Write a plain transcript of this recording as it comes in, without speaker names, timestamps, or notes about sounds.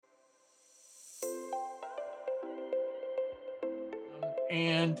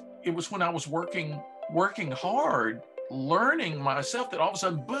And it was when I was working hard, learning myself, that all of a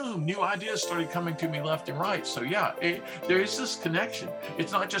sudden, boom, new ideas started coming to me left and right. So yeah, there is this connection.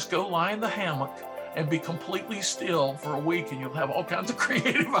 It's not just go lie in the hammock and be completely still for a week and you'll have all kinds of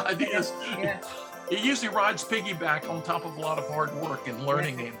creative ideas. Yeah. It usually rides piggyback on top of a lot of hard work and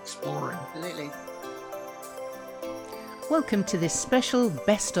learning and exploring. Absolutely. Welcome to this special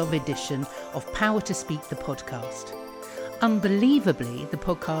best of edition of Power to Speak, the podcast. Unbelievably, the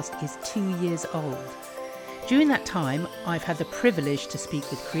podcast is 2 years old. During that time, I've had the privilege to speak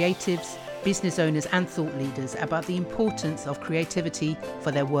with creatives, business owners and thought leaders about the importance of creativity for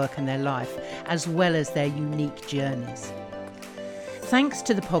their work and their life, as well as their unique journeys. Thanks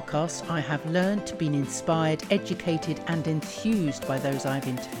to the podcast, I have learned, been inspired, educated and enthused by those I've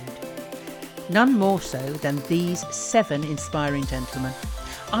interviewed. None more so than these 7 inspiring gentlemen.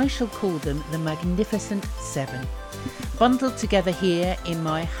 I shall call them the Magnificent Seven, bundled together here in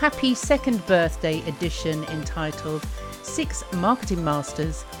my happy second birthday edition entitled 6 Marketing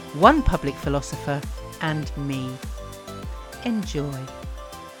Masters, 1 Public Philosopher and me. Enjoy.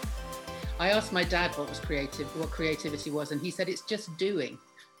 I asked my dad what creativity was, and he said it's just doing.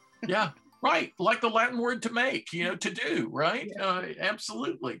 Yeah, right. Like the Latin word to make, to do, right? Yeah.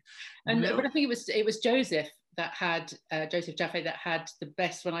 Absolutely. And but I think it was Joseph that had Joseph Jaffe that had the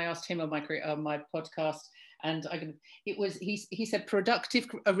best when I asked him on my podcast, and he said productive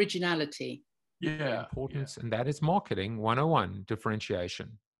originality. Yeah, importance, and that is marketing 101,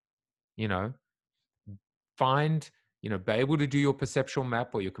 differentiation. Find, be able to do your perceptual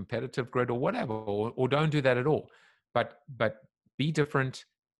map or your competitive grid or whatever, or don't do that at all. But be different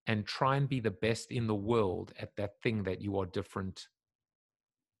and try and be the best in the world at that thing that you are different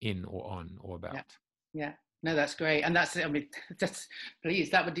in or on or about. Yeah. No, that's great. And that's what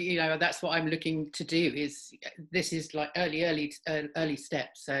I'm looking to do. This is like early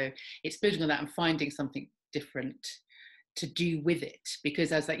steps. So it's building on that and finding something different to do with it.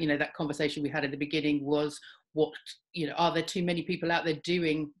 Because as that conversation we had at the beginning was, are there too many people out there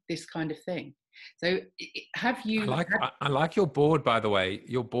doing this kind of thing? So have you... I like your board, by the way.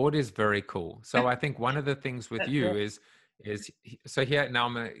 Your board is very cool. So I think one of the things with you is so here now,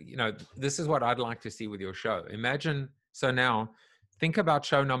 this is what I'd like to see with your show. Imagine, so now think about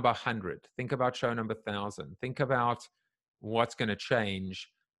show number 100, think about show number 1,000, think about what's going to change.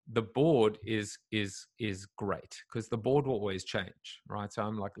 The board is great because the board will always change, right? So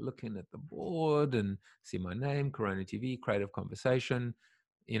I'm like looking at the board and see my name, Corona TV, Creative Conversation,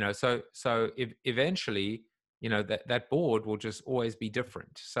 so if eventually, that board will just always be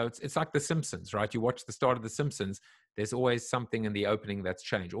different. So it's like The Simpsons, right? You watch the start of The Simpsons, there's always something in the opening that's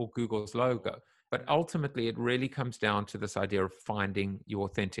changed, or Google's logo. But ultimately, it really comes down to this idea of finding your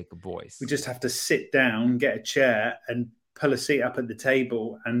authentic voice. We just have to sit down, get a chair and pull a seat up at the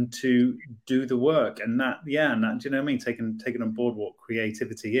table and to do the work. And that, do you know what I mean? Taking on board what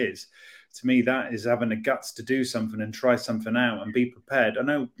creativity is. To me, that is having the guts to do something and try something out and be prepared. I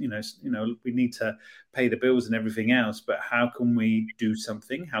know, we need to pay the bills and everything else, but how can we do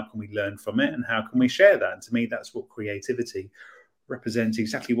something? How can we learn from it? And how can we share that? And to me, that's what creativity represents,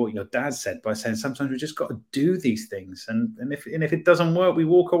 exactly what your dad said by saying sometimes we just got to do these things. And if it doesn't work, we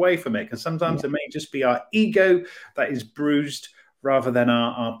walk away from it, because sometimes it may just be our ego that is bruised rather than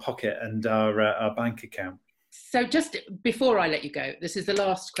our pocket and our bank account. So just before I let you go, this is the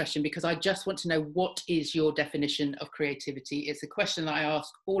last question, because I just want to know, what is your definition of creativity? It's a question that I ask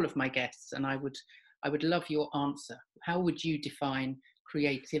all of my guests, and I would love your answer. How would you define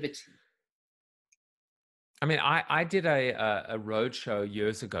creativity? I mean, I did a roadshow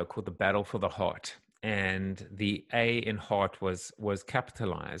years ago called The Battle for the Heart, and the A in heart was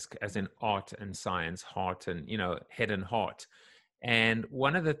capitalized as in art and science, heart and, head and heart. And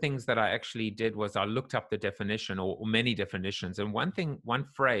one of the things that I actually did was I looked up the definition or many definitions. And one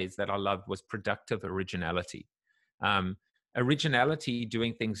phrase that I loved was productive originality. Originality,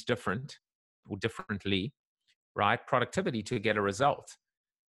 doing things different or differently, right? Productivity, to get a result.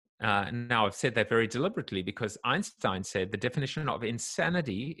 Now, I've said that very deliberately because Einstein said the definition of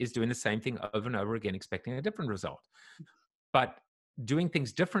insanity is doing the same thing over and over again, expecting a different result. But doing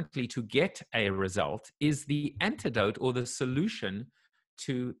things differently to get a result is the antidote or the solution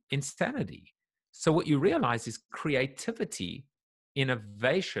to insanity. So what you realize is creativity,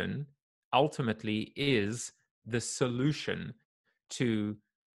 innovation, ultimately is the solution to,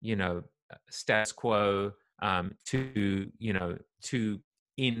 status quo, to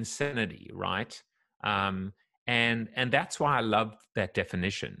insanity, right? And that's why I loved that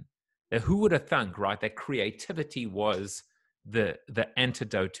definition. Who would have thunk, right, that creativity was the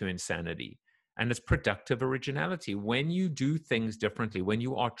antidote to insanity? and it's productive originality. When you do things differently, when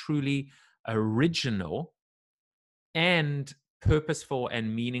you are truly original and purposeful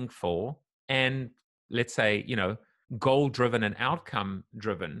and meaningful, and let's say, goal driven and outcome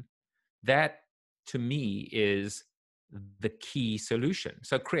driven, that to me is the key solution.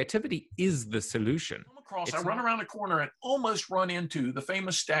 So creativity is the solution. I run around a corner and almost run into the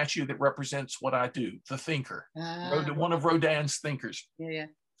famous statue that represents what I do, the thinker, one of Rodin's thinkers. Yeah.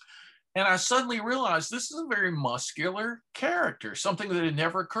 And I suddenly realized this is a very muscular character, something that had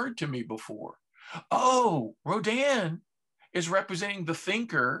never occurred to me before. Oh, Rodin is representing the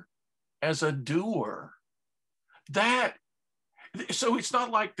thinker as a doer. So it's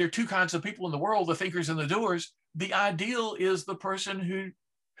not like there are two kinds of people in the world, the thinkers and the doers. The ideal is the person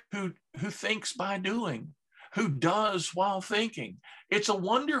who thinks by doing, who does while thinking. It's a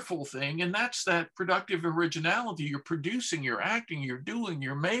wonderful thing. And that's that productive originality. You're producing, you're acting, you're doing,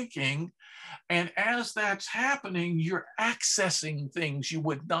 you're making. And as that's happening, you're accessing things you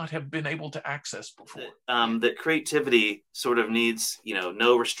would not have been able to access before. That creativity sort of needs,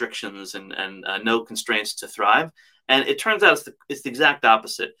 no restrictions and no constraints to thrive. And it turns out it's the exact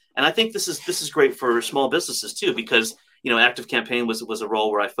opposite. And I think this is great for small businesses too, because Active Campaign was a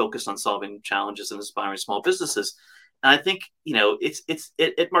role where I focused on solving challenges and inspiring small businesses. And I think it's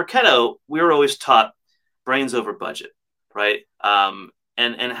at Marketo, we were always taught brains over budget, right?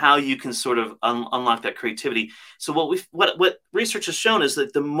 And how you can sort of unlock that creativity. So what research has shown is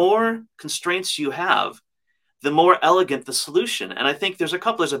that the more constraints you have, the more elegant the solution. And I think there's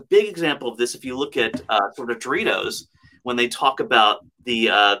a big example of this. If you look at sort of Doritos, when they talk about they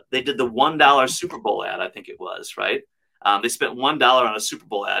did the $1 Super Bowl ad, I think it was, right? They spent $1 on a Super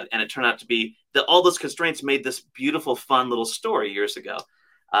Bowl ad, and it turned out to be that all those constraints made this beautiful, fun little story years ago.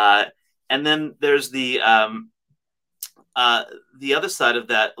 And then there's the other side of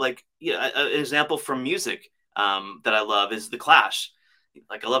that, an example from music that I love is The Clash.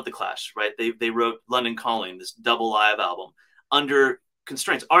 I love The Clash, right? They wrote London Calling, this double live album, under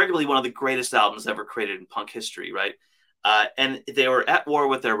constraints, arguably one of the greatest albums ever created in punk history, right? And they were at war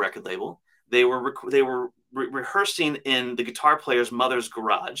with their record label. They were rehearsing in the guitar player's mother's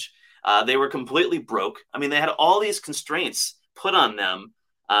garage. They were completely broke. I mean, they had all these constraints put on them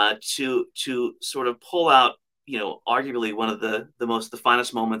to sort of pull out, arguably one of the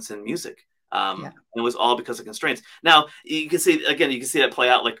finest moments in music. And it was all because of constraints. Now you can see that play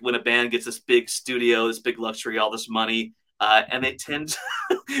out, like when a band gets this big studio, this big luxury, all this money, and they tend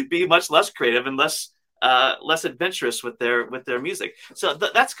to be much less creative and less adventurous with their music. So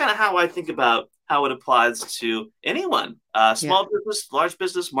that's kind of how I think about how it applies to anyone, small business, large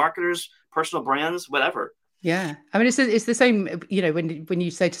business, marketers, personal brands, whatever. Yeah, I mean, it's the same. When you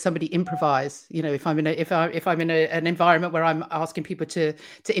say to somebody improvise, if I'm in an environment where I'm asking people to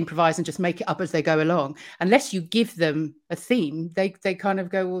improvise and just make it up as they go along, unless you give them a theme, they kind of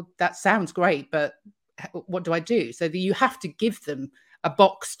go, well, that sounds great, but what do I do? So you have to give them a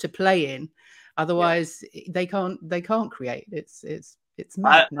box to play in, otherwise they can't create. It's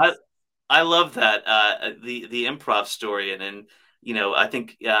madness. I love that the improv story, and then. I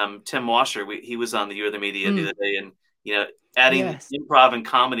think Tim Washer, he was on the You Are the Media the other day, and adding improv and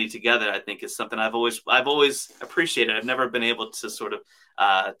comedy together, I think is something I've always appreciated. I've never been able to sort of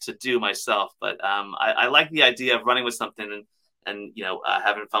to do myself, but I like the idea of running with something and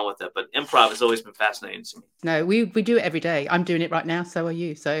having fun with it. But improv has always been fascinating to me. No, we do it every day. I'm doing it right now. So are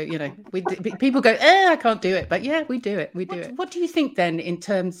you. So people go, I can't do it, but yeah, we do it. We do it. What do you think then in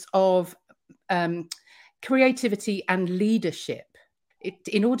terms of creativity and leadership?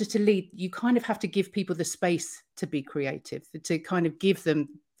 In order to lead, you kind of have to give people the space to be creative, to kind of give them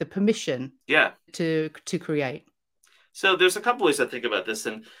the permission to create. So there's a couple ways I think about this.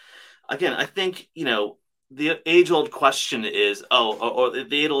 And again, I think, the age-old question is, or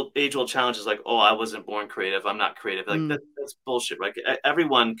the age-old challenge is like, I wasn't born creative. I'm not creative. That's bullshit, right?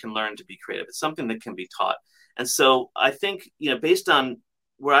 Everyone can learn to be creative. It's something that can be taught. And so I think, based on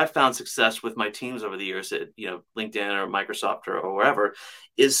where I've found success with my teams over the years at, LinkedIn or Microsoft or wherever,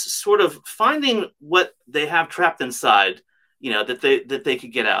 is sort of finding what they have trapped inside, that they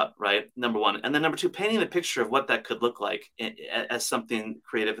could get out, right? Number one. And then number two, painting a picture of what that could look like as something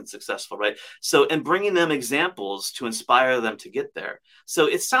creative and successful, right? So, and bringing them examples to inspire them to get there. So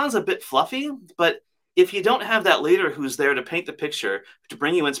it sounds a bit fluffy, but if you don't have that leader who's there to paint the picture, to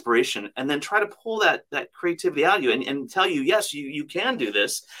bring you inspiration, and then try to pull that creativity out of you and tell you, yes, you can do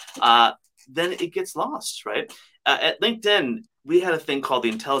this, then it gets lost, right? At LinkedIn, we had a thing called the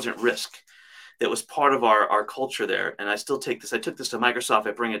intelligent risk that was part of our culture there. And I still take this. I took this to Microsoft.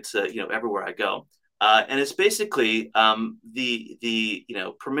 I bring it to everywhere I go. And it's basically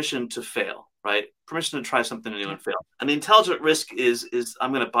the permission to fail, right? Permission to try something new and fail. And the intelligent risk is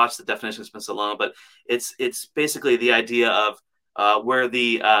I'm going to botch the definition, it's been so long, but it's basically the idea of where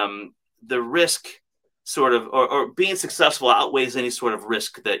the risk sort of, or being successful outweighs any sort of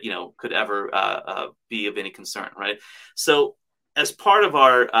risk that, could ever be of any concern, right? So as part of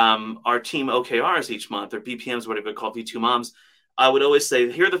our team OKRs each month, or BPMs, whatever we call V2 Moms, I would always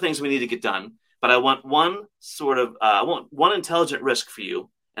say, here are the things we need to get done, but I want one intelligent risk for you.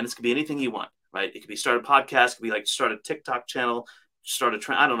 And this could be anything you want, right? It could be start a podcast, it could be like start a TikTok channel, start a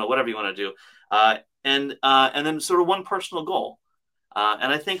trend, I don't know, whatever you want to do. And then sort of one personal goal.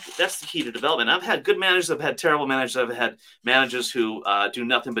 And I think that's the key to development. I've had good managers, I've had terrible managers, I've had managers who do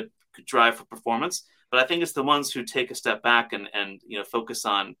nothing but drive for performance. But I think it's the ones who take a step back and focus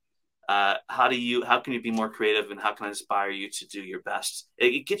on how can you be more creative, and how can I inspire you to do your best.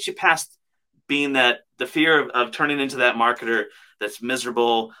 It gets you past being the fear of turning into that marketer that's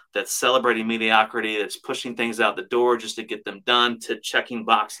miserable, that's celebrating mediocrity, that's pushing things out the door just to get them done, to checking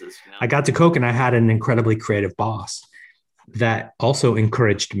boxes. I got to Coke and I had an incredibly creative boss that also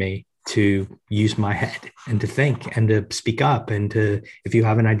encouraged me to use my head and to think and to speak up, and to, if you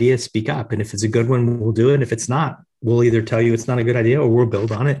have an idea, speak up. And if it's a good one, we'll do it. If it's not, we'll either tell you it's not a good idea, or we'll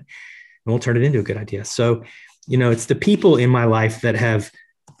build on it and we'll turn it into a good idea. So, it's the people in my life that have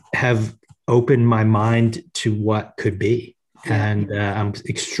opened my mind to what could be. And I'm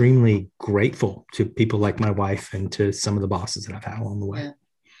extremely grateful to people like my wife and to some of the bosses that I've had along the way. Yeah.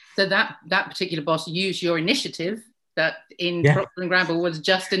 So that particular boss used your initiative that in Procter & Gamble was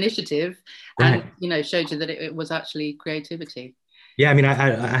just initiative, and showed you that it was actually creativity. Yeah, I mean, I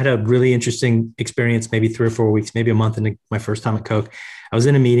had a really interesting experience, maybe 3 or 4 weeks, maybe a month into my first time at Coke. I was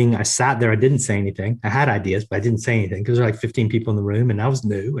in a meeting. I sat there. I didn't say anything. I had ideas, but I didn't say anything because there were like 15 people in the room, and I was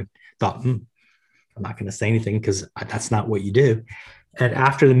new and thought, I'm not going to say anything because that's not what you do. And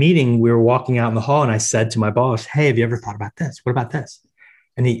after the meeting, we were walking out in the hall, and I said to my boss, "Hey, have you ever thought about this? What about this?"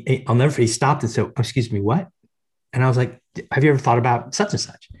 And he stopped and said, "Oh, excuse me, what?" And I was like, "Have you ever thought about such and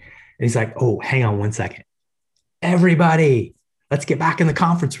such?" And he's like, "Oh, hang on one second. Everybody, let's get back in the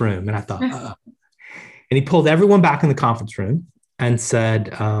conference room." And I thought, and he pulled everyone back in the conference room and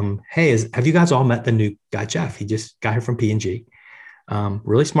said, "Hey, have you guys all met the new guy, Jeff? He just got here from P&G.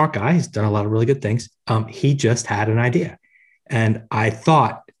 Really smart guy. He's done a lot of really good things. He just had an idea." And I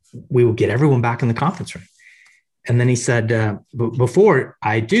thought we would get everyone back in the conference room. And then he said, "Before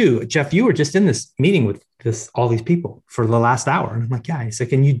I do, Jeff, you were just in this meeting with all these people for the last hour." And I'm like, "Yeah." He's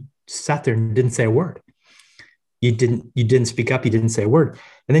like, "And you sat there and didn't say a word. You didn't speak up. You didn't say a word.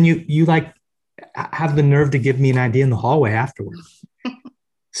 And then you like have the nerve to give me an idea in the hallway afterwards."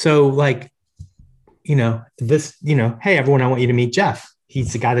 So like, hey, everyone, I want you to meet Jeff.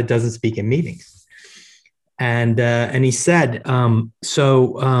 He's the guy that doesn't speak in meetings. And he said, it's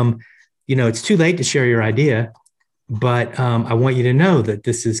too late to share your idea, but I want you to know that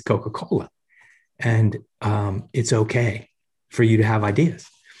this is Coca-Cola, and it's okay for you to have ideas.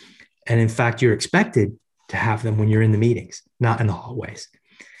 And in fact, you're expected to have them when you're in the meetings, not in the hallways.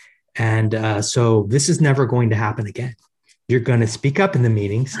 And so this is never going to happen again. You're going to speak up in the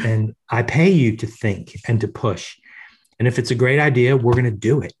meetings, and I pay you to think and to push. And if it's a great idea, we're going to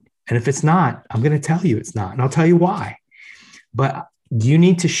do it. And if it's not, I'm going to tell you it's not, and I'll tell you why. But you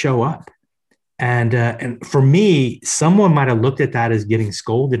need to show up. And for me, someone might have looked at that as getting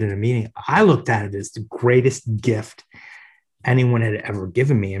scolded in a meeting. I looked at it as the greatest gift anyone had ever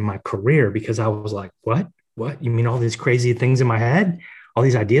given me in my career, because I was like, what? You mean all these crazy things in my head? All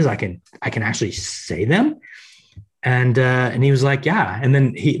these ideas, I can actually say them? And he was like, yeah. And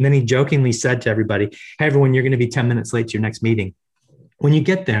then he jokingly said to everybody, "Hey, everyone, you're going to be 10 minutes late to your next meeting. When you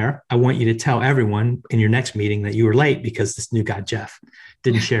get there, I want you to tell everyone in your next meeting that you were late because this new guy, Jeff,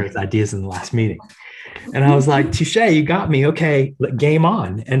 didn't share his ideas in the last meeting." And I was like, touche, you got me. Okay, game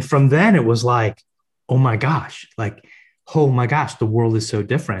on. And from then it was like, oh my gosh, the world is so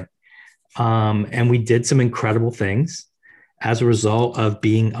different. And we did some incredible things as a result of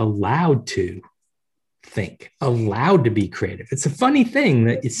being allowed to think, allowed to be creative. It's a funny thing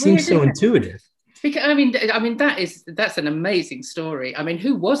that it seems so intuitive. Because that's an amazing story. I mean,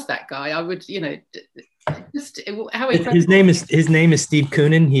 who was that guy? I would, just how incredible. His name is Steve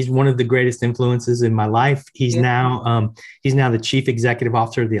Koonin. He's one of the greatest influences in my life. He's now the chief executive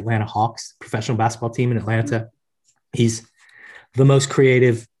officer of the Atlanta Hawks professional basketball team in Atlanta. He's the most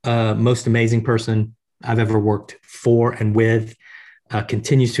creative, most amazing person I've ever worked for and with.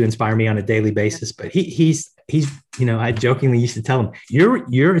 Continues to inspire me on a daily basis. But he's I jokingly used to tell him,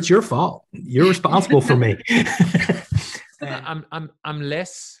 it's your fault. You're responsible for me. I'm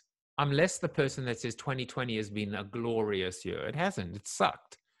less the person that says 2020 has been a glorious year. It hasn't. It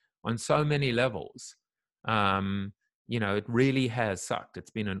sucked. on so many levels. It really has sucked.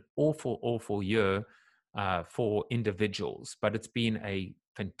 It's been an awful, awful year for individuals, but it's been a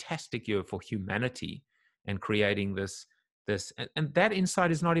fantastic year for humanity and creating this, and that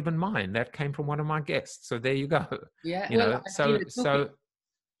insight is not even mine. That came from one of my guests. So there you go. Yeah.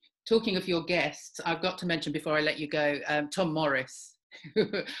 Talking of your guests, I've got to mention before I let you go, Tom Morris, who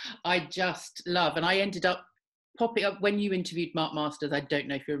I just love. And I ended up popping up when you interviewed Mark Masters. I don't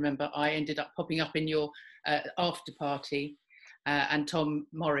know if you remember, I ended up popping up in your after party. And Tom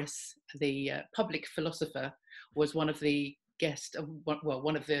Morris, the public philosopher, was one of the guests,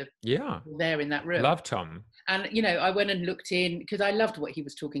 one of the there in that room. Love Tom. And, I went and looked in because I loved what he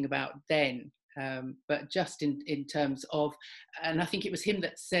was talking about then. But just in terms of, and I think it was him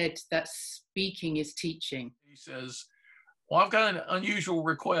that said that speaking is teaching. He says, well, I've got an unusual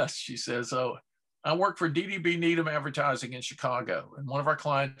request. She says, I work for DDB Needham Advertising in Chicago, and one of our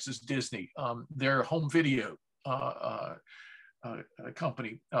clients is Disney. Their home video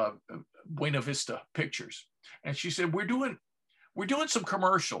company, Buena Vista Pictures. And she said, we're doing some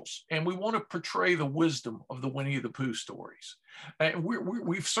commercials, and we want to portray the wisdom of the Winnie the Pooh stories. And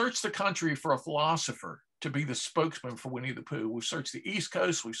we've searched the country for a philosopher to be the spokesman for Winnie the Pooh. We've searched the East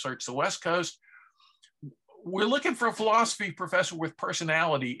Coast, we've searched the West Coast. We're looking for a philosophy professor with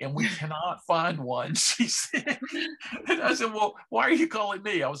personality, and we cannot find one, she said. And I said, well, why are you calling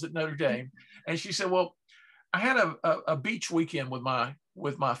me? I was at Notre Dame. And she said, well, I had a beach weekend with my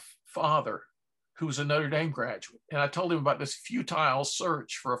father, who was a Notre Dame graduate. And I told him about this futile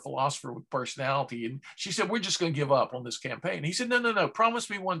search for a philosopher with personality. And she said, we're just going to give up on this campaign. He said, no, promise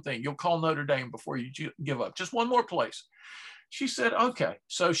me one thing. You'll call Notre Dame before you give up. Just one more place. She said, okay.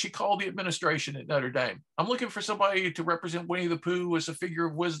 So she called the administration at Notre Dame. I'm looking for somebody to represent Winnie the Pooh as a figure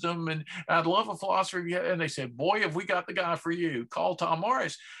of wisdom. And I'd love a philosopher. And they said, boy, have we got the guy for you. Call Tom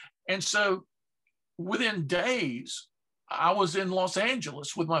Morris. And so within days, I was in Los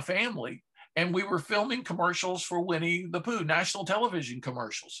Angeles with my family, and we were filming commercials for Winnie the Pooh, national television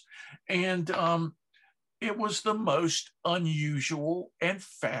commercials. And it was the most unusual and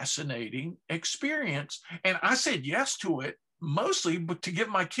fascinating experience. And I said yes to it, mostly but to give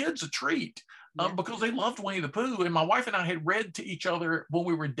my kids a treat, because they loved Winnie the Pooh. And my wife and I had read to each other when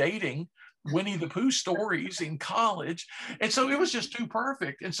we were dating Winnie the Pooh stories in college. And so it was just too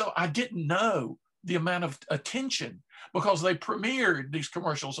perfect. And so I didn't know the amount of attention, because they premiered these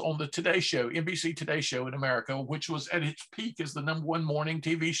commercials on the Today Show, NBC Today Show in America, which was at its peak as the #1 morning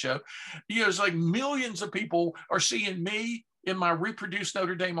TV show. It's like millions of people are seeing me in my reproduced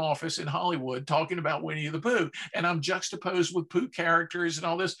Notre Dame office in Hollywood talking about Winnie the Pooh, and I'm juxtaposed with Pooh characters and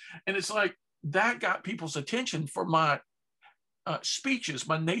all this. And it's like that got people's attention for my speeches,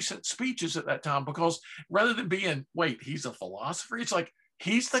 my nascent speeches at that time, because rather than being, wait, he's a philosopher, it's like,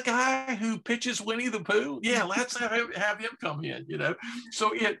 he's the guy who pitches Winnie the Pooh. Yeah, let's have him come in,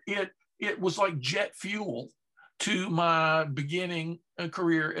 So it was like jet fuel to my beginning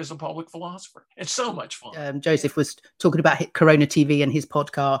career as a public philosopher. It's so much fun. Joseph was talking about Corona TV and his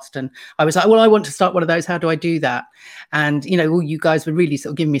podcast, and I was like, well, I want to start one of those. How do I do that? And you guys were really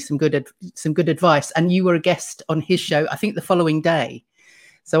sort of giving me some good advice. And you were a guest on his show, I think, the following day.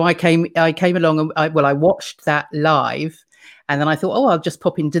 So I came along, and I watched that live. And then I thought, I'll just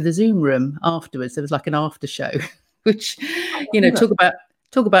pop into the Zoom room afterwards. There was like an after show, which,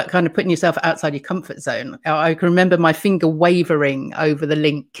 talk about kind of putting yourself outside your comfort zone. I can remember my finger wavering over the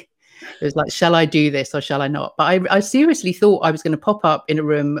link. It was like, shall I do this or shall I not? But I seriously thought I was going to pop up in a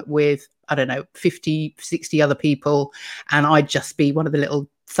room with, 50, 60 other people, and I'd just be one of the little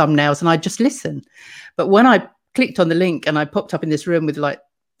thumbnails and I'd just listen. But when I clicked on the link and I popped up in this room with like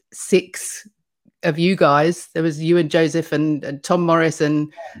 6 of you guys, there was you and Joseph and Tom Morris,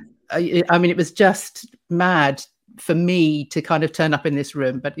 and it was just mad for me to kind of turn up in this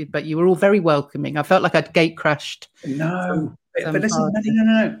room, but you were all very welcoming. I felt like I'd gate crashed. No, but listen,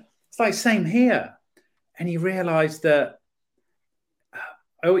 no. It's like same here. And you realise that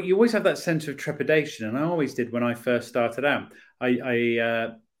you always have that sense of trepidation, and I always did when I first started out.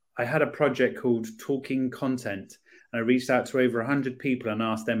 I had a project called Talking Content, and I reached out to over 100 people and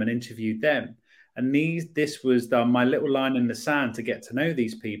asked them and interviewed them. And this was my little line in the sand to get to know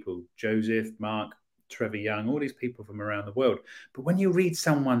these people, Joseph, Mark, Trevor Young, all these people from around the world. But when you read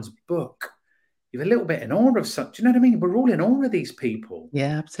someone's book, you're a little bit in awe of such. Do you know what I mean? We're all in awe of these people.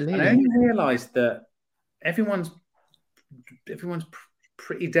 Yeah, absolutely. And I only realised that everyone's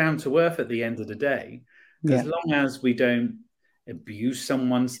pretty down to earth at the end of the day. As long as we don't abuse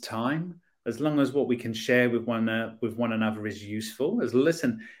someone's time, as long as what we can share with one another is useful.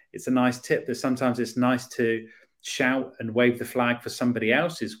 Listen, it's a nice tip that sometimes it's nice to shout and wave the flag for somebody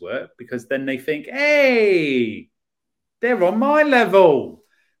else's work, because then they think, hey, they're on my level.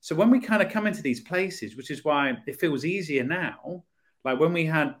 So when we kind of come into these places, which is why it feels easier now, like when we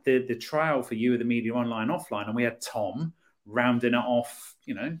had the trial for You Are the Media Online Offline, and we had Tom rounding it off,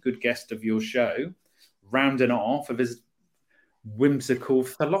 good guest of your show, rounding it off of his whimsical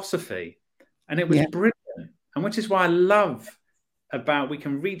philosophy. And it was brilliant. And which is why I love about we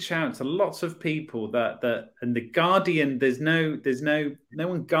can reach out to lots of people that and the Guardian, there's no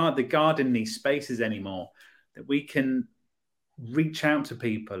one guarding these spaces anymore, that we can reach out to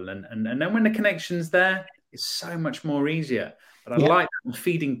people and then when the connection's there, it's so much more easier. But I like that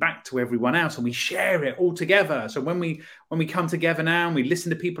feeding back to everyone else, and we share it all together. So when we come together now and we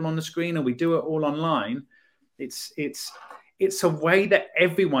listen to people on the screen, and we do it all online, it's a way that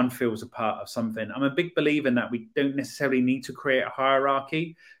everyone feels a part of something. I'm a big believer in that we don't necessarily need to create a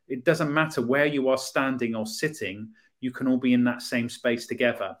hierarchy. It doesn't matter where you are standing or sitting. You can all be in that same space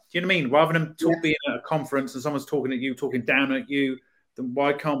together. Do you know what I mean? Rather than being at a conference and someone's talking at you, talking down at you, then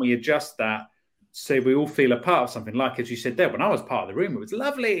why can't we adjust that so we all feel a part of something? Like, as you said there, when I was part of the room, it was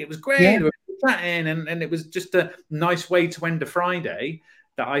lovely. It was great. We were chatting, and it was just a nice way to end a Friday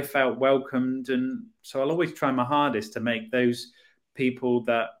that I felt welcomed. And so I'll always try my hardest to make those people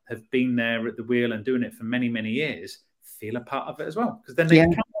that have been there at the wheel and doing it for many, many years feel a part of it as well, because then they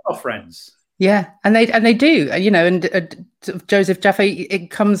become our friends. Yeah, and they do, and Joseph Jaffe, it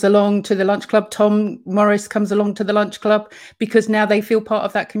comes along to the lunch club. Tom Morris comes along to the lunch club because now they feel part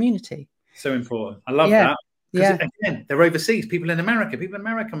of that community. So important. I love that. Because again, they're overseas. People in America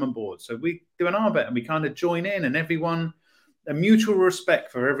come on board. So we do an arbit and we kind of join in, and everyone, a mutual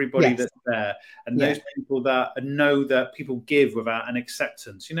respect for everybody that's there, and those people that know that people give without an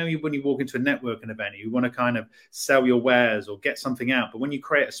acceptance. When you walk into a networking event, you want to kind of sell your wares or get something out, but when you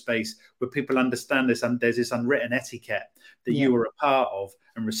create a space where people understand this, and there's this unwritten etiquette that you are a part of,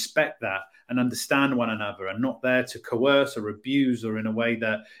 and respect that and understand one another, and not there to coerce or abuse or in a way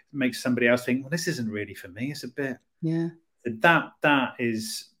that makes somebody else think, well, this isn't really for me. It's a bit that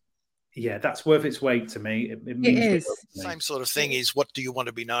is. Yeah, that's worth its weight to me. It means same sort of thing is, what do you want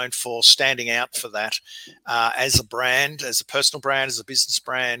to be known for? Standing out for that as a brand, as a personal brand, as a business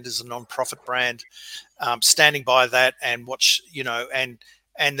brand, as a non-profit brand, standing by that, and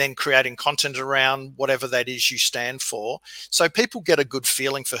and then creating content around whatever that is you stand for, so people get a good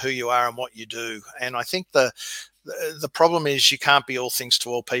feeling for who you are and what you do. And I think the problem is you can't be all things to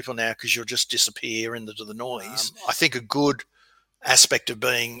all people now, because you'll just disappear into the noise. I think a good aspect of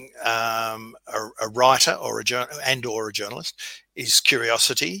being a writer or a journalist is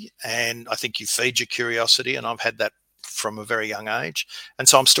curiosity, and I think you feed your curiosity, and I've had that from a very young age, and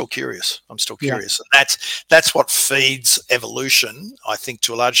so I'm still curious. And that's what feeds evolution, I think,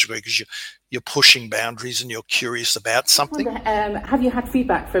 to a large degree, because you're pushing boundaries and you're curious about something. Have you had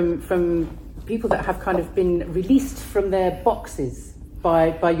feedback from people that have kind of been released from their boxes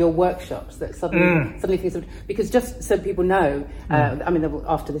by your workshops, that suddenly things have, because just so people know,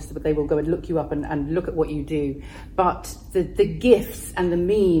 after this, they will go and look you up and look at what you do, but the gifts and the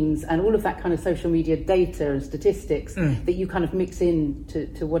memes and all of that kind of social media data and statistics that you kind of mix in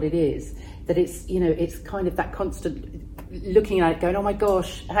to what it is, that it's it's kind of that constant looking at it going, oh my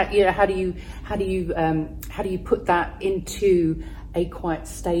gosh, how do you put that into a quite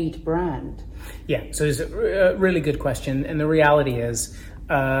staid brand? Yeah, so it's a really good question. And the reality is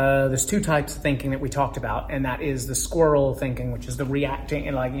there's two types of thinking that we talked about, and that is the squirrel thinking, which is the reacting,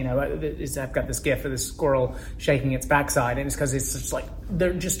 and I've got this gif of this squirrel shaking its backside, and it's because it's just like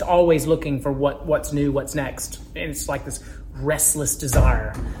they're just always looking for what's new, what's next, and it's like this restless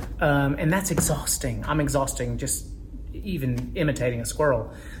desire, and that's exhausting. I'm exhausting just even imitating a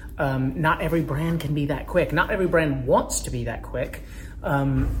squirrel. Not every brand can be that quick. Not every brand wants to be that quick.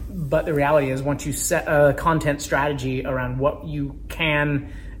 But the reality is, once you set a content strategy around what you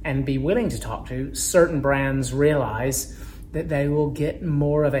can and be willing to talk to, certain brands realize that they will get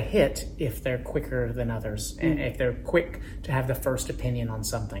more of a hit if they're quicker than others, and if they're quick to have the first opinion on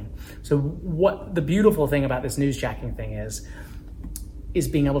something. So what the beautiful thing about this newsjacking thing is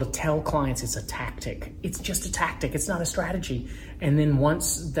being able to tell clients it's a tactic. It's just a tactic. It's not a strategy. And then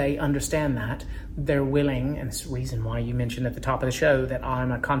once they understand that, they're willing, and it's the reason why you mentioned at the top of the show that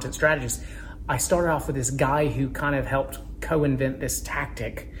I'm a content strategist. I started off with this guy who kind of helped co-invent this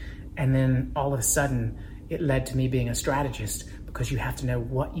tactic, and then all of a sudden it led to me being a strategist, because you have to know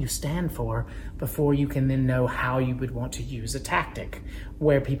what you stand for before you can then know how you would want to use a tactic.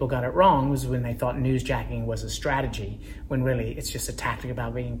 Where people got it wrong was when they thought newsjacking was a strategy, when really it's just a tactic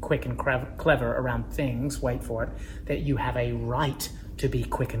about being quick and clever around things, wait for it, that you have a right to be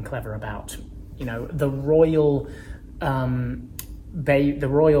quick and clever about. the royal the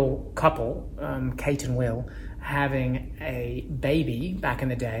royal couple, Kate and Will, having a baby back in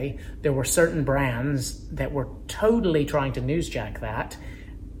the day, there were certain brands that were totally trying to newsjack that,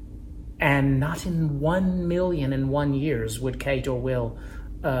 and not in 1 million in 1 years would Kate or Will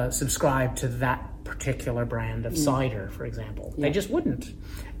subscribe to that particular brand of cider, for example. They just wouldn't.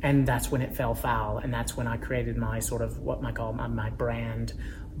 And that's when it fell foul, and that's when I created my sort of what I call my brand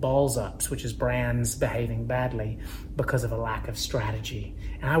balls ups, which is brands behaving badly because of a lack of strategy.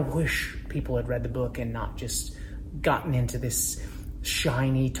 And I wish people had read the book and not just gotten into this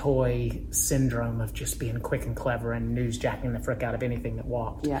shiny toy syndrome of just being quick and clever and newsjacking the frick out of anything that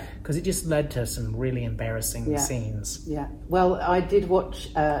walked. Yeah. Because it just led to some really embarrassing scenes. Yeah. Well, I did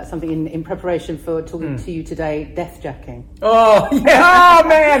watch something in preparation for talking to you today, Deathjacking. Oh, yeah. Oh,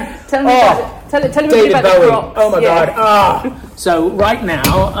 man. Tell me David about Bowie. the Crocs. Oh, my God. So right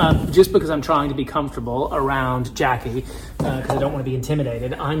now, just because I'm trying to be comfortable around Jackie, because I don't want to be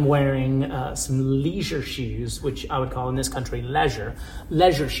intimidated, I'm wearing some leisure shoes, which I would call in this country leisure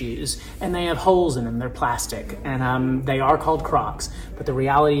shoes, and they have holes in them. They're plastic, and they are called Crocs. But the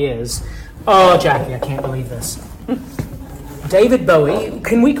reality is, oh, Jackie, I can't believe this. David Bowie,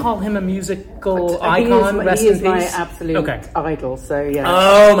 can we call him a musical icon? He is my absolute idol, so yeah.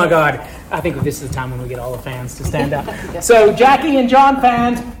 Oh my God. I think this is the time when we get all the fans to stand up. So Jackie and John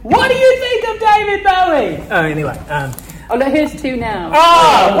fans, what do you think of David Bowie? Anyway. Look, here's two now.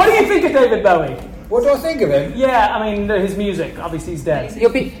 What do you think of David Bowie? What do I think of him? Yeah, I mean, his music. Obviously, he's dead. You're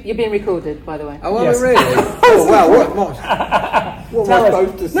being recorded, by the way. Oh, yes. Really? Oh, well, what am I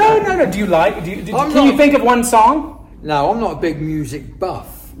supposed to say? No. Do you like? Can you think of one song? No, I'm not a big music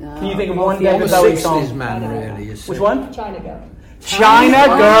buff. No. Can you think of one David I'm a Bowie 60s song? man, really. You see. Which one? China Girl. China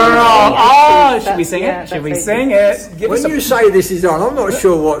Girl. Oh, should we sing it? Should we sing it? When you say this is on, I'm not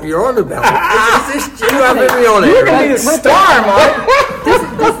sure what you're on about. Is this you having me on You're it? going to be the star, Mike.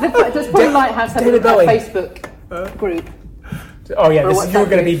 Does Paul Lighthouse have a Facebook group? Oh yeah, you're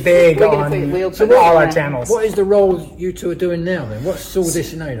going to be big on all our channels. What is the role you two are doing now then? What's all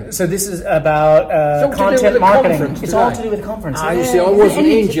this in? So this is about content marketing. It's all to do with the conference. You see, I wasn't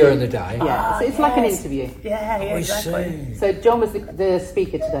in during the day. Yeah, so it's like an interview. Yeah, exactly. So John was the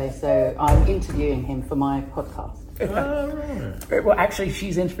speaker today, so I'm interviewing him for my podcast. Well, actually,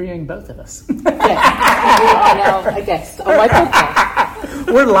 she's interviewing both of us. Yes, you are now a guest on my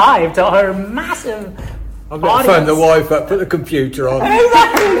podcast. We're live to our massive I've got to phone the wife up, put the computer on.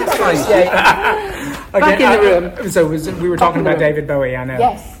 Back in the room. So we were talking about David Bowie, I know.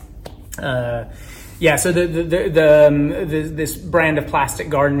 Yes. So this brand of plastic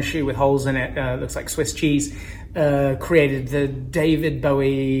garden shoe with holes in it, looks like Swiss cheese, created the David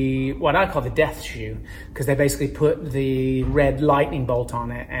Bowie, what I call the death shoe, because they basically put the red lightning bolt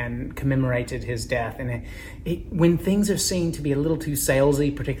on it and commemorated his death. And when things are seen to be a little too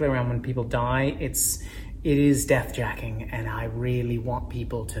salesy, particularly around when people die, it is death-jacking, and I really want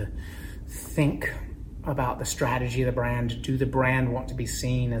people to think about the strategy of the brand. Do the brand want to be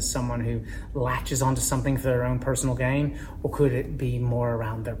seen as someone who latches onto something for their own personal gain, or could it be more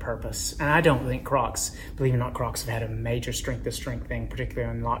around their purpose? And I don't think Crocs, believe it or not, Crocs have had a major strength-to-strength thing, particularly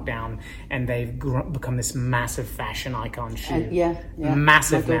in lockdown, and they've become this massive fashion icon shoe.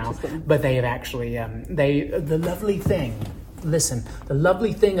 Massive now. But they have actually, the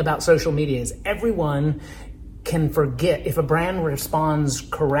lovely thing about social media is everyone can forget. If a brand responds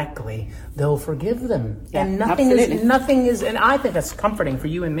correctly, they'll forgive them. Yeah, and nothing is, and I think that's comforting for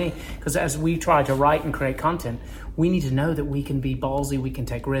you and me, because as we try to write and create content, we need to know that we can be ballsy, we can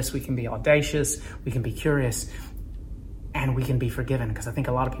take risks, we can be audacious, we can be curious, and we can be forgiven, because I think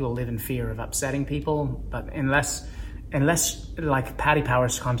a lot of people live in fear of upsetting people. But unless like Paddy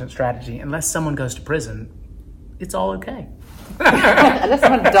Power's content strategy, unless someone goes to prison, it's all okay. Unless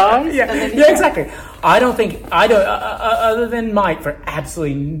someone dies. Exactly. I don't other than Mike for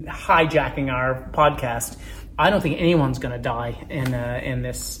absolutely hijacking our podcast, I don't think anyone's going to die in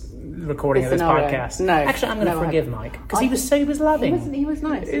this recording of this podcast. No, actually, I'm going to forgive Mike, because he was loving. He was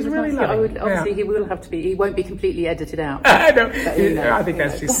nice. He was really loving. Obviously, he will have to be. He won't be completely edited out. I think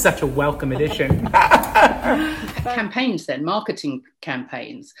that's just such a welcome addition. Campaigns, then marketing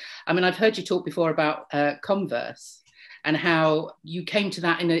campaigns. I mean, I've heard you talk before about Converse and how you came to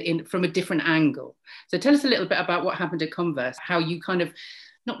that from a different angle. So tell us a little bit about what happened at Converse, how you kind of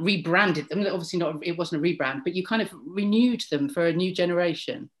not rebranded them. Obviously, it wasn't a rebrand, but you kind of renewed them for a new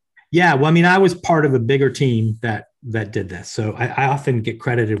generation. Yeah, well, I mean, I was part of a bigger team that did this. So I often get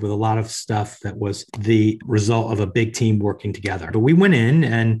credited with a lot of stuff that was the result of a big team working together. But we went in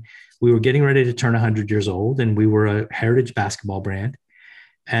and we were getting ready to turn 100 years old, and we were a heritage basketball brand.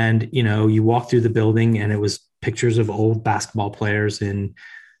 And, you know, you walk through the building and it was pictures of old basketball players in,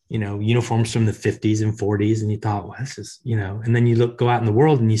 you know, uniforms from the 50s and 40s. And you thought, well, this is, you know, and then you go out in the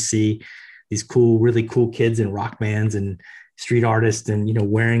world and you see these cool, really cool kids in rock bands and street artists and, you know,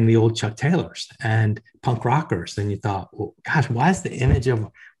 wearing the old Chuck Taylors and punk rockers. And you thought, well, gosh, why is the image of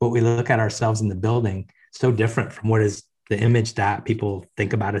what we look at ourselves in the building so different from what is the image that people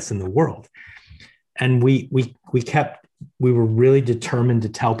think about us in the world? And we were really determined to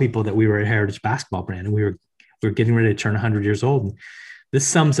tell people that we were a heritage basketball brand, and we were getting ready to turn 100 years old. And this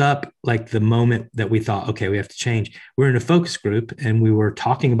sums up like the moment that we thought, okay, we have to change. We're in a focus group and we were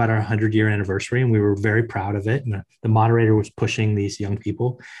talking about our 100-year anniversary, and we were very proud of it. And the moderator was pushing these young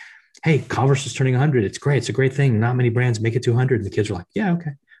people. Hey, Converse is turning 100. It's great. It's a great thing. Not many brands make it to 100. And the kids were like, yeah,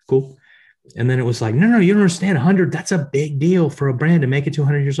 okay, cool. And then it was like, no, you don't understand. 100, that's a big deal for a brand to make it to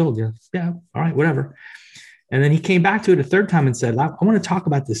 100 years old. Yeah, all right, whatever. And then he came back to it a third time and said, I want to talk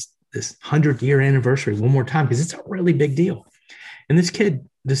about this 100-year anniversary one more time, because it's a really big deal. And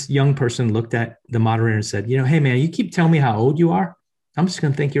this young person looked at the moderator and said, you know, hey, man, you keep telling me how old you are. I'm just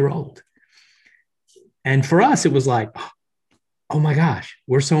going to think you're old. And for us, it was like, oh my gosh,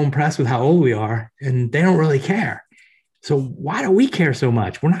 we're so impressed with how old we are, and they don't really care. So why do we care so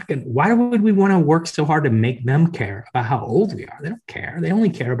much? Why would we want to work so hard to make them care about how old we are? They don't care. They only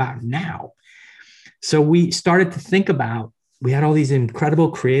care about now. So we started to think about, we had all these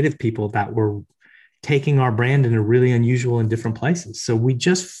incredible creative people that were taking our brand in a really unusual and different places. So we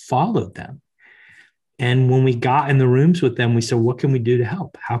just followed them. And when we got in the rooms with them, we said, what can we do to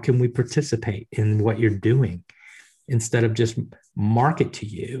help? How can we participate in what you're doing, instead of just market to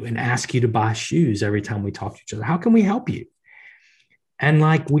you and ask you to buy shoes every time we talk to each other? How can we help you? And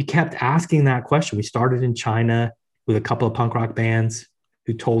like, we kept asking that question. We started in China with a couple of punk rock bands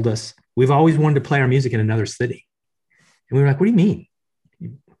who told us, we've always wanted to play our music in another city. And we were like, what do you mean?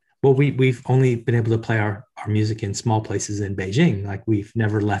 Well, we've only been able to play our music in small places in Beijing. Like, we've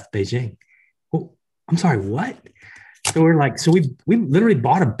never left Beijing. Well, I'm sorry, what? So we're like, so we literally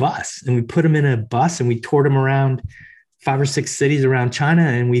bought a bus, and we put them in a bus and we toured them around 5 or 6 cities around China,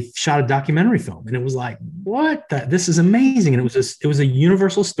 and we shot a documentary film. And it was like, what? This is amazing. And it was a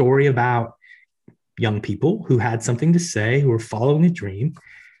universal story about young people who had something to say, who were following a dream.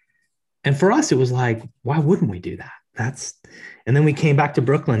 And for us, it was like, why wouldn't we do that? And then we came back to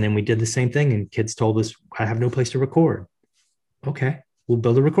Brooklyn and we did the same thing. And kids told us, I have no place to record. Okay, we'll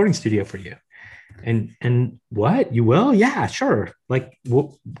build a recording studio for you. And what? You will? Yeah, sure. Like,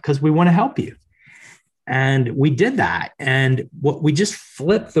 because we want to help you. And we did that. And we just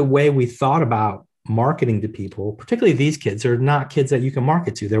flipped the way we thought about marketing to people, particularly these kids are not kids that you can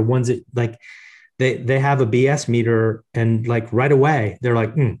market to. They're ones that like, they have a BS meter, and like right away, they're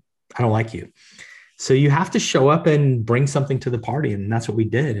like, I don't like you. So you have to show up and bring something to the party. And that's what we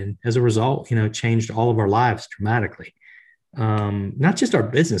did. And as a result, you know, it changed all of our lives dramatically. Not just our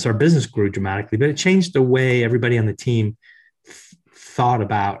business grew dramatically, but it changed the way everybody on the team thought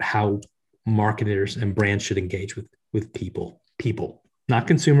about how marketers and brands should engage with people, not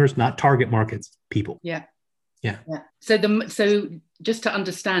consumers, not target markets, people. Yeah. Yeah. So just to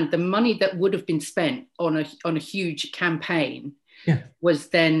understand, the money that would have been spent on a huge campaign was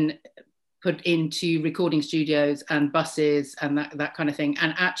then put into recording studios and buses and that kind of thing.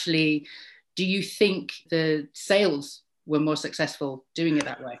 And actually, do you think the sales were more successful doing it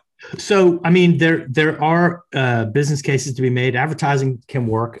that way? So, I mean, there are business cases to be made. Advertising can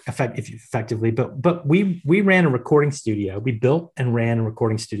work effectively, but we ran a recording studio. We built and ran a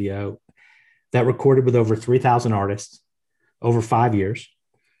recording studio that recorded with over 3,000 artists over 5 years.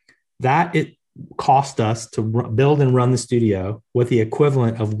 That it cost us to build and run the studio with the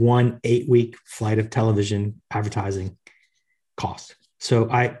equivalent of 1 8-week flight of television advertising cost. So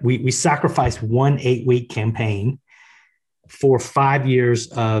we sacrificed 1 8-week campaign for 5 years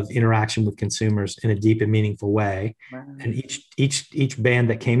of interaction with consumers in a deep and meaningful way. Wow. And each band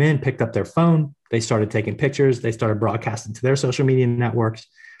that came in picked up their phone. They started taking pictures. They started broadcasting to their social media networks.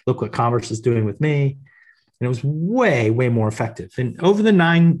 Look what Converse is doing with me. And it was way, way more effective. And over the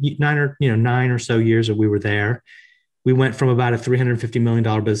nine or so years that we were there, we went from about a $350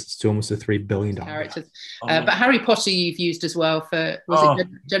 million business to almost a $3 billion. Characters. But Harry Potter you've used as well for, it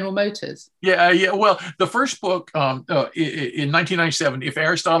General Motors? Yeah. Well, the first book in 1997, If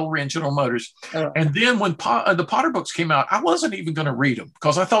Aristotle Ran General Motors. Oh. And then when the Potter books came out, I wasn't even going to read them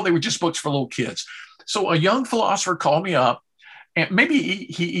because I thought they were just books for little kids. So a young philosopher called me up, and maybe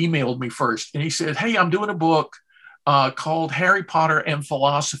he emailed me first, and he said, hey, I'm doing a book called Harry Potter and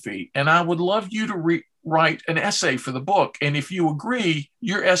Philosophy, and I would love you to write an essay for the book. And if you agree,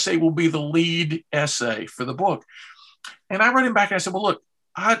 your essay will be the lead essay for the book. And I wrote him back and I said, well, look,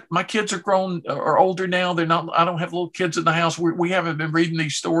 my kids are grown or older now. I don't have little kids in the house. We haven't been reading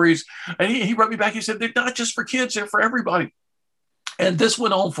these stories. And he wrote me back. He said, they're not just for kids, they're for everybody. And this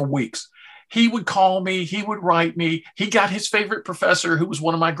went on for weeks. He would call me, he would write me. He got his favorite professor, who was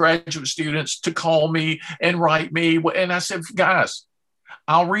one of my graduate students, to call me and write me. And I said, guys,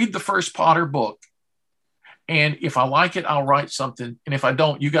 I'll read the first Potter book. And if I like it, I'll write something. And if I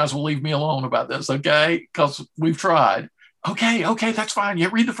don't, you guys will leave me alone about this, okay? Because we've tried. Okay, that's fine. Yeah,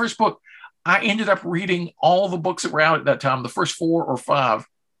 read the first book. I ended up reading all the books that were out at that time, the first 4 or 5,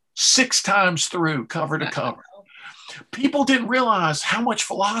 6 times through, cover to cover. People didn't realize how much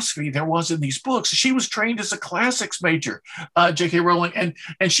philosophy there was in these books. She was trained as a classics major, J.K. Rowling,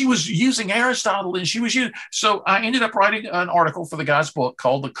 and she was using Aristotle, and she was using. So I ended up writing an article for the guy's book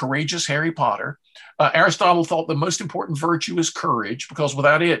called The Courageous Harry Potter. Aristotle thought the most important virtue is courage, because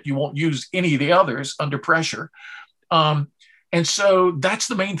without it, you won't use any of the others under pressure. And so that's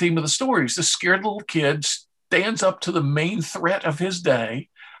the main theme of the stories. The scared little kid stands up to the main threat of his day.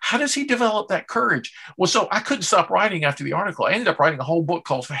 How does he develop that courage? Well, so I couldn't stop writing after the article. I ended up writing a whole book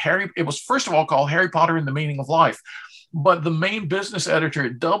called it was first of all called Harry Potter and the Meaning of Life. But the main business editor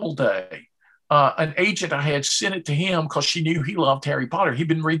at Doubleday, an agent I had, sent it to him because she knew he loved Harry Potter. He'd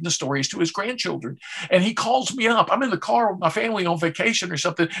been reading the stories to his grandchildren. And he calls me up. I'm in the car with my family on vacation or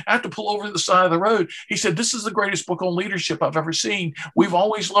something. I have to pull over to the side of the road. He said, this is the greatest book on leadership I've ever seen. We've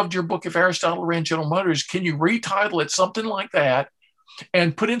always loved your book if Aristotle ran General Motors. Can you retitle it something like that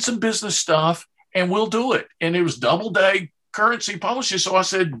and put in some business stuff, and we'll do it? And it was Doubleday Currency Publishers. So I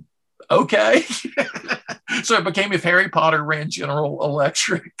said, okay. So it became If Harry Potter Ran General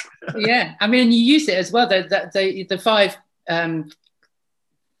Electric. Yeah, I mean, you use it as well. The 5, I don't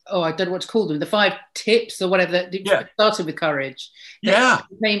know what to call them. The 5 tips or whatever that started with courage. That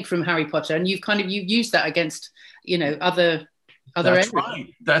came from Harry Potter, and you've used that against other. That's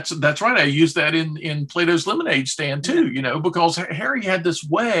right. That's right. I used that in Plato's Lemonade Stand too. Because Harry had this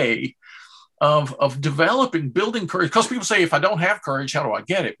way of building courage. Because people say, if I don't have courage, how do I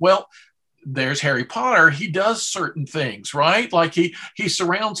get it? Well, there's Harry Potter. He does certain things, right? Like he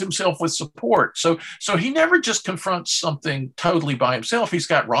surrounds himself with support. So he never just confronts something totally by himself. He's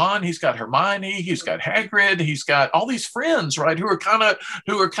got Ron, he's got Hermione, he's got Hagrid, he's got all these friends, right? Who are kind of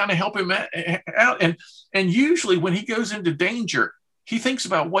helping him out. And usually when he goes into danger, he thinks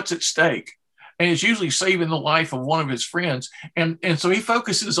about what's at stake. And it's usually saving the life of one of his friends. And so he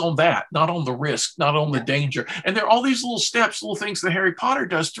focuses on that, not on the risk, not on the danger. And there are all these little steps, little things that Harry Potter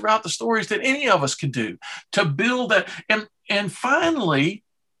does throughout the stories that any of us can do to build that. And finally,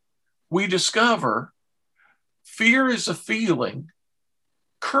 we discover fear is a feeling,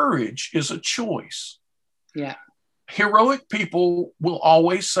 courage is a choice. Yeah. Heroic people will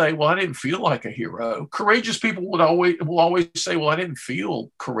always say, well, I didn't feel like a hero. Courageous people will always say, well, I didn't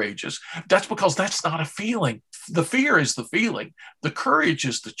feel courageous. That's because that's not a feeling. The fear is the feeling. The courage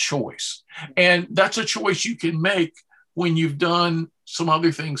is the choice. And that's a choice you can make when you've done some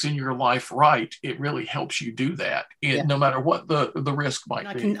other things in your life right. It really helps you do that, no matter what the risk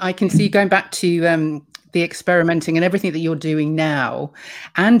might be. I can see, going back to the experimenting and everything that you're doing now,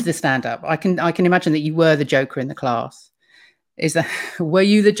 and the stand-up, I can imagine that you were the joker in the class. Were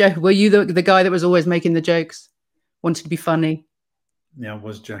you the joke? Were you the guy that was always making the jokes, wanted to be funny? Yeah, I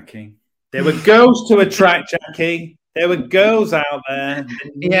was, Jackie. There were girls to attract, Jackie. There were girls out there.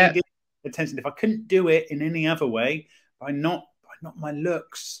 Yeah. Attention. If I couldn't do it in any other way, by not my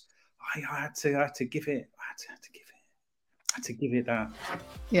looks, I had to give it. I had to give it that.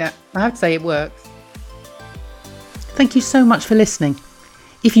 Yeah, I have to say it works. Thank you so much for listening.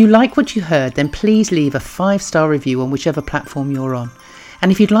 If you like what you heard, then please leave a 5-star review on whichever platform you're on.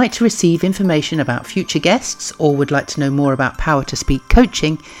 And if you'd like to receive information about future guests or would like to know more about Power to Speak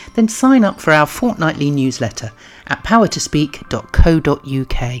coaching, then sign up for our fortnightly newsletter at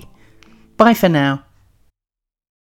powertospeak.co.uk. Bye for now.